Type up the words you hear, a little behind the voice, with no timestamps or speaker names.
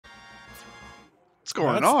What's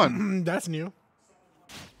going on? That's new.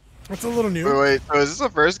 That's a little new. Wait. So is this the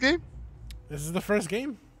first game? This is the first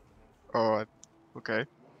game. Oh, okay.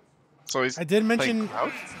 So he's I did playing mention.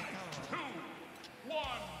 Cloud?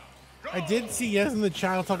 I did see Yes in the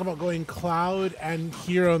chat talk about going Cloud and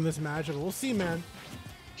Hero in this matchup. We'll see, man.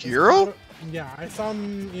 Hero? Yeah, I saw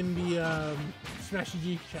him in the Smash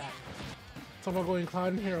G chat. Talk about going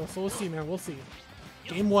Cloud and Hero. So we'll see, man. We'll see.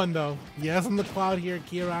 Game one, though. Yes on the Cloud here.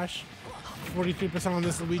 Kiyarash, 43% on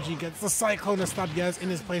this. Luigi gets the Cyclone to stop Yes in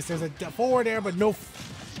his place. There's a forward air, but no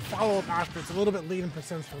follow-up after. It's a little bit late in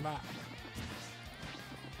percents for that.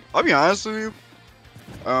 I'll be honest with you.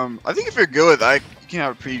 I think if you're good with Ike, you can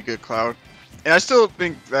have a pretty good Cloud. And I still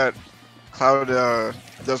think that Cloud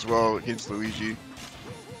does well against Luigi.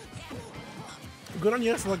 Good on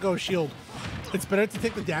Yes to let go of shield. It's better to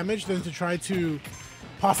take the damage than to try to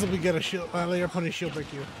possibly get a shield, let your opponent shield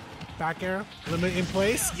break you. Back air, limit in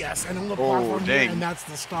place, yes, and on the platform here, and that's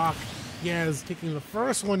the stock. Yes, taking the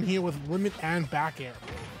first one here with limit and back air.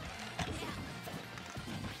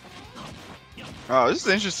 Oh, this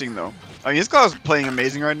is interesting though. I mean, his Cloud's playing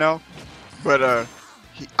amazing right now, but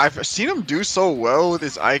I've seen him do so well with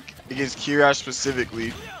his Ike against Kiyarash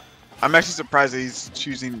specifically. I'm actually surprised that he's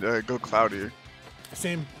choosing to go Cloud here.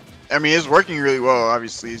 Same. I mean, it's working really well,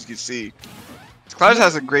 obviously, as you can see. Cloud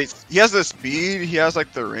has a great, he has the speed, he has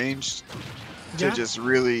like the range to just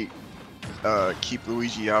really keep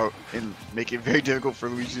Luigi out and make it very difficult for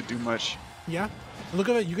Luigi to do much. Yeah. Look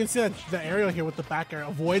at it. You can see that the aerial here with the back air.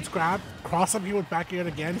 Avoids grab. Cross up here with back air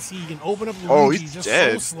again. See, you can open up Luigi he's just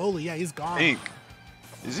dead. so slowly. Yeah, he's gone. Think.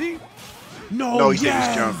 Is he? No, he saved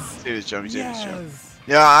his jump. He saved his jump. He saved his jump.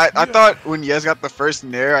 Yeah, I thought when Yes got the first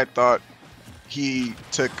nair, I thought he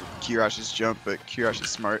took Kirash's jump, but Kiyarash is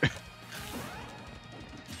smart.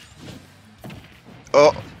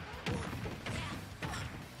 Oh.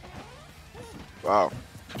 Wow.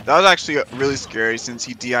 That was actually really scary since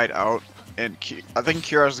he DI'd out. And I think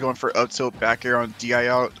Kiyarash is going for up tilt back air on DI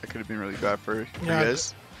out. That could have been really bad for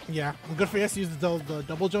Yes. Yeah, good for Yes to use the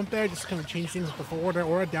double jump there. Just kind of change things with the forward air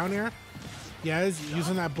or a down air. Yes,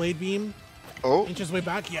 using that blade beam. Oh. Inch his way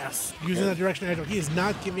back. Yes, using that direction edge. He is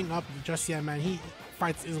not giving up just yet, man. He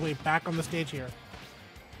fights his way back on the stage here.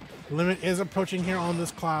 Limit is approaching here on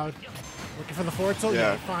this Cloud. Looking for the forward tilt.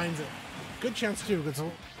 Yeah, he finds it. Good chance too. It's a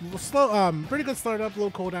slow, pretty good start up, low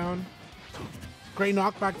cooldown. Great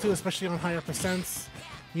knockback too, especially on higher percents.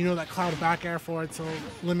 You know that Cloud back air forward tilt,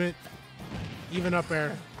 limit, even up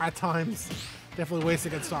air at times. Definitely ways to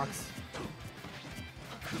get stocks.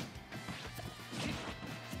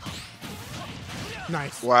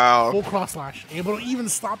 Nice. Wow. Full cross slash. Able to even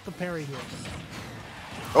stop the parry here.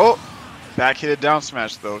 Oh, back hit a down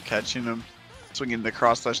smash though, catching him swinging the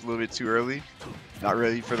cross slash a little bit too early. Not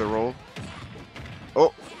ready for the roll.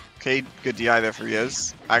 Oh, okay, good DI there for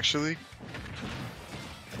Yes, actually.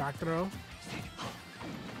 Back throw.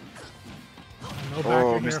 No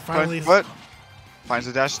back here. Finally. But finds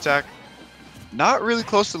the dash attack. Not really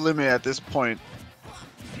close to limit at this point.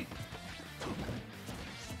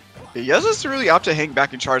 Yes doesn't really opt to hang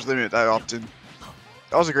back and charge limit that often.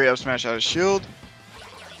 That was a great up smash out of shield.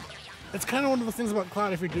 It's kind of one of those things about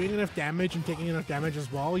Cloud. If you're doing enough damage and taking enough damage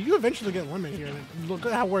as well, you eventually get limit here. Look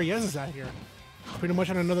at where Yes is at here. Pretty much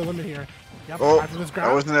on another limit here. Yep, after this grab.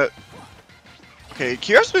 That wasn't it. Okay,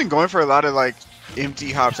 Kiyara's been going for a lot of like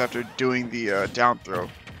empty hops after doing the down throw.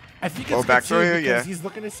 I think it's back throw here, because he's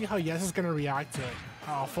looking to see how Yes is gonna react to it.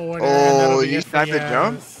 Oh, forward. Oh, you sniped the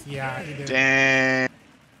jump? Yeah, he did. Dang.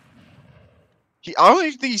 I don't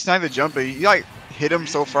even think he sniped the jump, but he like hit him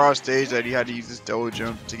so far off stage that he had to use this double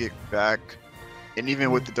jump to get back. And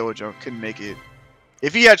even with the double jump, couldn't make it.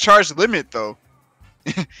 If he had charged limit though,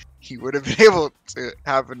 he would have been able to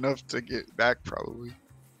have enough to get back probably.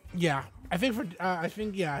 Yeah, I think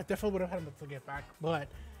yeah, definitely would have had enough to get back. But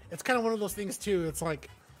it's kind of one of those things too. It's like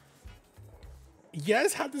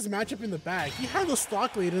Yes had this matchup in the bag. He had the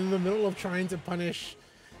stock lead in the middle of trying to punish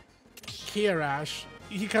Kiyarash.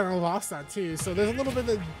 He kind of lost that too. So there's a little bit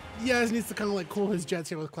that Yes needs to kind of like cool his jets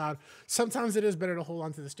here with Cloud. Sometimes it is better to hold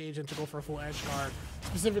onto the stage and to go for a full edge guard,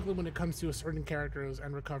 specifically when it comes to certain characters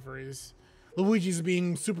and recoveries. Luigi's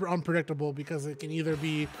being super unpredictable because it can either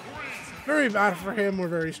be very bad for him or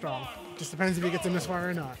very strong. Just depends if he gets a misfire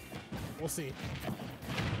or not. We'll see.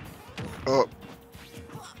 Oh.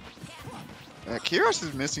 Kiyarash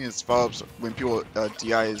is missing his follow-ups when people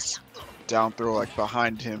DI his down throw like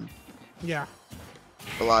behind him. Yeah.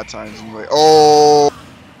 A lot of times anyway. Oh!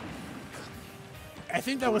 I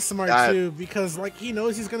think that was smart too, because like he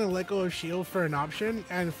knows he's gonna let go of shield for an option,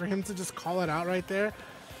 and for him to just call it out right there,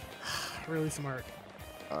 really smart.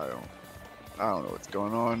 I don't know what's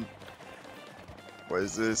going on. What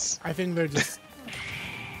is this? I think they're just.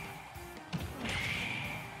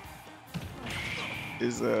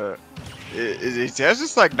 Is Jazz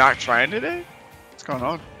just like not trying today? What's going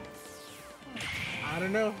on? I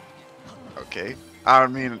don't know. Okay. I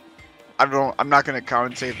mean, I'm not gonna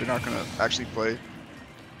commentate if they're not gonna actually play.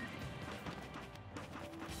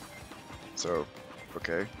 So,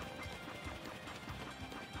 okay.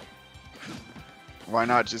 Why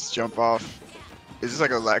not just jump off? Is this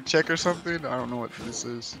like a lag check or something? I don't know what this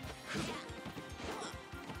is.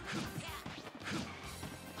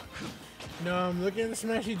 No, I'm looking at the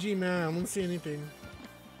Smashy G, man. I don't see anything.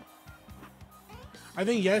 I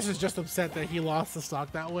think Yes is just upset that he lost the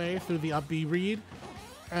stock that way through the up B read,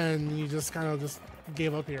 and he just kind of just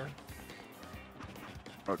gave up here.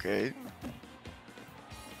 Okay.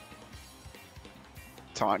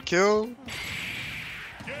 Taunt kill.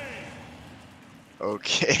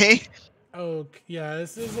 Okay. Oh, yeah,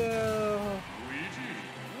 this is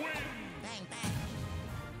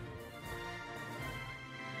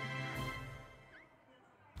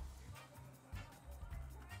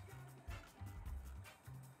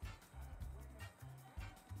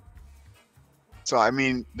So I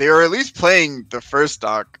mean, they were at least playing the first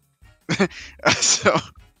stock. So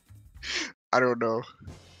I don't know.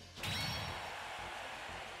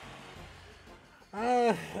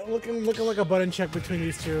 looking like a button check between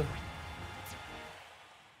these two.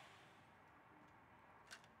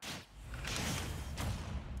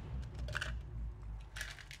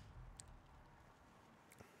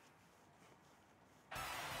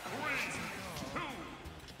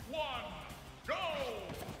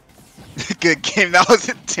 Good game. That was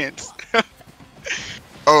intense.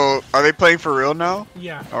 Oh, are they playing for real now?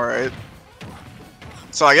 Yeah. All right.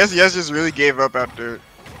 So I guess Yes just really gave up after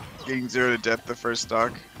getting 0 to death the first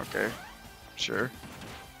stock. Okay, sure.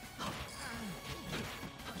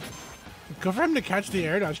 Go for him to catch the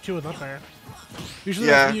air dodge too with up air. Usually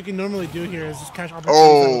Yeah. that's what you can normally do here is just catch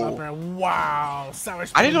opportunities with up Oh. air. Wow. Sour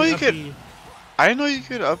I didn't know you up could. B. I didn't know you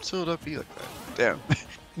could up tilt up B like that. Damn.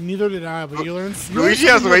 Neither did I, but you learn. Luigi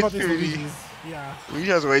has way about too these many. Luigis. Yeah. Luigi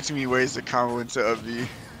has way too many ways to combo into up B.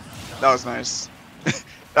 That was nice.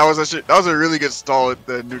 that was a really good stall at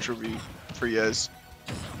the neutral B for Yes.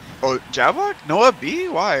 Oh, jab lock? No up B?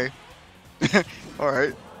 Why? All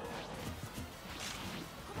right.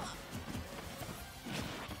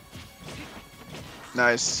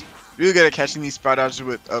 Nice. Really good at catching these spot dodges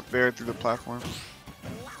with up air through the platform.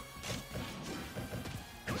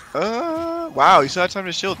 Wow, you still had time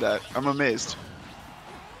to shield that. I'm amazed.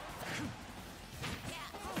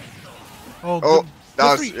 Oh, Oh, good,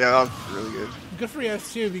 that good was really good. good for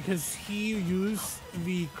Yes too because he used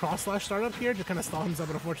the cross slash startup here to kind of stall himself,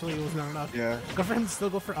 but unfortunately it was not enough. Yeah. Good for him to still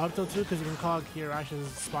go for up tilt too because he can call out Kiyarash's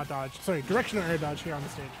spot dodge. Sorry, directional air dodge here on the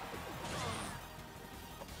stage.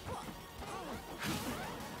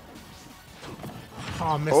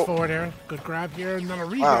 Oh, missed forward air. Good grab here, and then a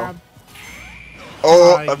re-grab.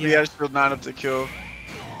 Oh, up yeah. B has shield 9 up to kill.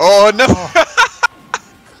 Oh no! Oh.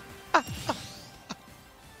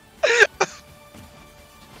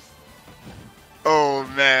 Oh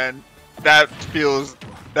man, that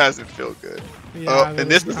doesn't feel good. Yeah, And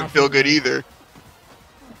this doesn't feel good either.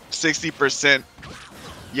 60%.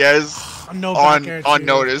 Yes, No back air on too.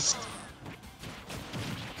 notice.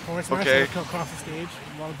 Forward smash Okay. kill across the stage.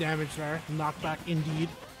 A lot of damage there. Knockback indeed.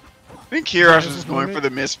 I think Kiyarash is going for the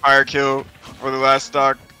misfire kill for the last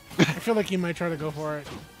stock. I feel like he might try to go for it.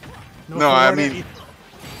 No, I forward air. mean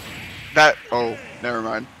that. Oh, never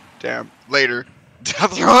mind. Damn. Later.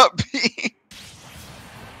 Throw up B.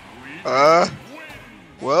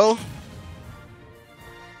 Well,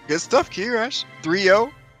 good stuff, Kiyarash.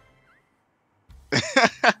 3-0.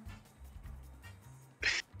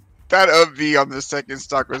 That up B on the second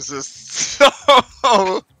stock was just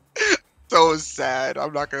so sad.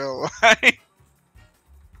 I'm not gonna lie.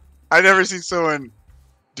 I never seen someone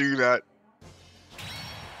do that.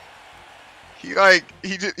 He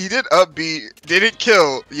did up B, didn't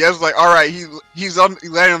kill. Yes, like all right, he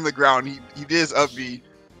landed on the ground. He did his up B.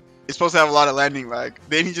 It's supposed to have a lot of landing lag.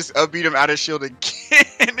 Then he just up beat him out of shield again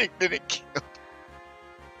and didn't kill.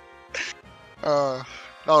 That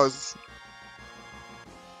was.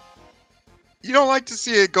 You don't like to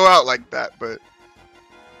see it go out like that, but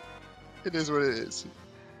it is what it is.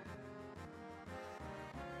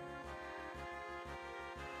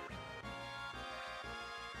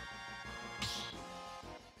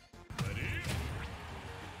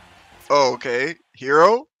 Oh, okay.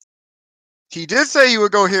 Hero? He did say he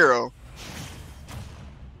would go hero.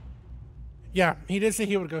 Yeah, he did say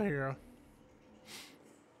he would go hero.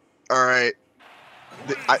 Alright.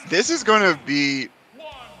 This is going to be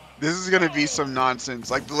This is gonna be some nonsense.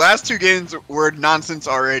 Like the last two games were nonsense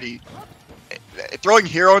already. Throwing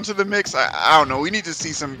Hero into the mix, I don't know. We need to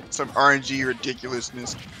see some RNG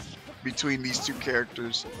ridiculousness between these two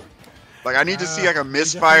characters. Like I need to see like a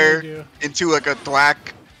misfire into like a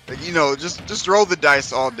thwack. Like, you know, just roll the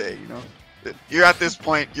dice all day. You know, you're at this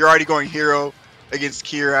point. You're already going Hero against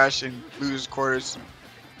Kiyarash and lose quarters.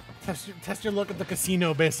 Test your luck at the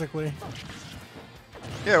casino, basically.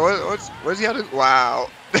 Yeah, what's he had to? Wow,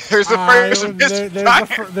 there's the first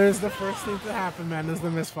misfire. There's the first thing to happen, man. Is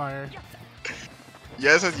the misfire.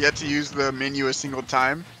 Yes has yet to use the menu a single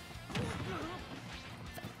time.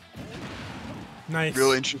 Nice.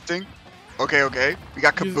 Real interesting. Okay. We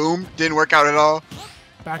got Kaboom. Didn't work out at all.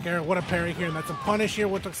 Back air. What a parry here. And that's a punish here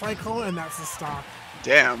with the cycle, and that's the stock.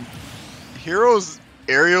 Damn. Heroes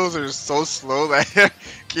aerials are so slow that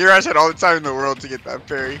Kiyarash had all the time in the world to get that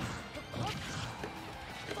parry.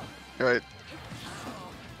 Alright.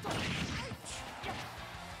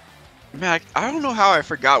 Man, I don't know how I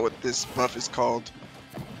forgot what this buff is called.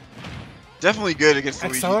 Definitely good against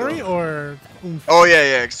Luigi. Accelerate or oomph? Oh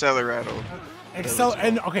yeah, Accelerato.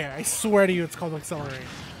 Okay, I swear to you, it's called Accelerate.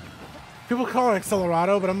 People call it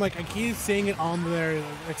Accelerato, but I'm like, I keep saying it on there,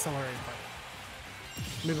 Accelerate.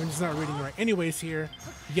 But maybe I'm just not reading it right. Anyways, here,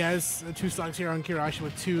 yes, 2 stocks here on Kiyarash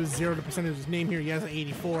with 0 to percentage of his name here. Yes,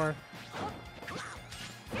 84.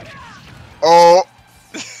 Oh.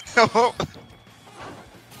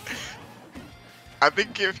 I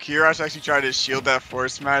think if Kiyarash actually tried to shield that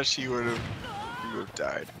force smash, he would have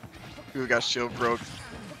died. He would have got shield broke.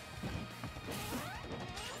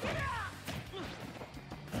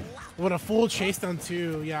 What a full chase down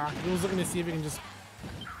too. Yeah, he was looking to see if he can just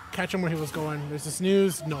catch him where he was going. There's a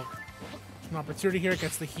snooze. No. An opportunity here.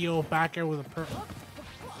 Gets the heel back air with a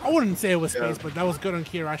I wouldn't say it was space, but that was good on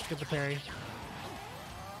Kiyarash to get the parry.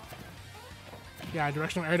 Yeah,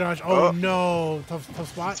 directional air dodge. Oh no. Tough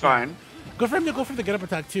spot. It's fine. Good for him to go for the get up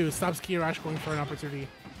attack too. Stops Kiyarash going for an opportunity.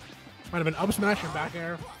 Might have been up smash or back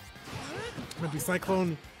air. Might be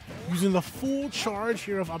Cyclone using the full charge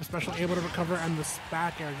here of up special, able to recover, and the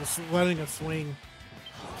back air, just letting it swing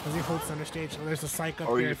as he holds center stage. So there's a psych up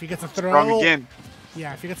here. If he gets a throw. Strong again.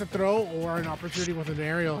 Yeah, if he gets a throw or an opportunity with an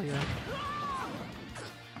aerial here.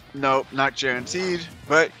 Nope, not guaranteed,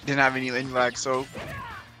 but didn't have any lane lag, so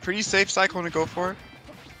pretty safe Cyclone to go for.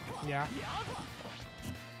 Yeah.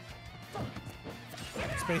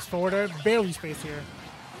 Space forwarder, barely space here.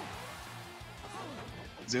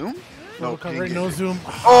 Zoom? No recovery, no zoom.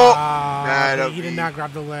 Oh! He did not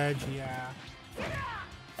grab the ledge, yeah.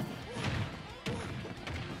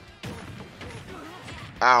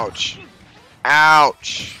 Ouch.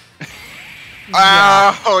 Ouch.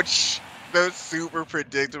 Ouch. That's super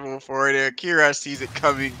predictable forward air. Kiyarash sees it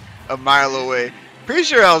coming a mile away. Pretty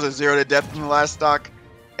sure I was a 0 to death in the last stock.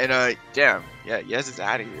 And damn. Yeah, Yes is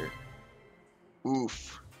out of here.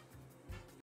 Oof.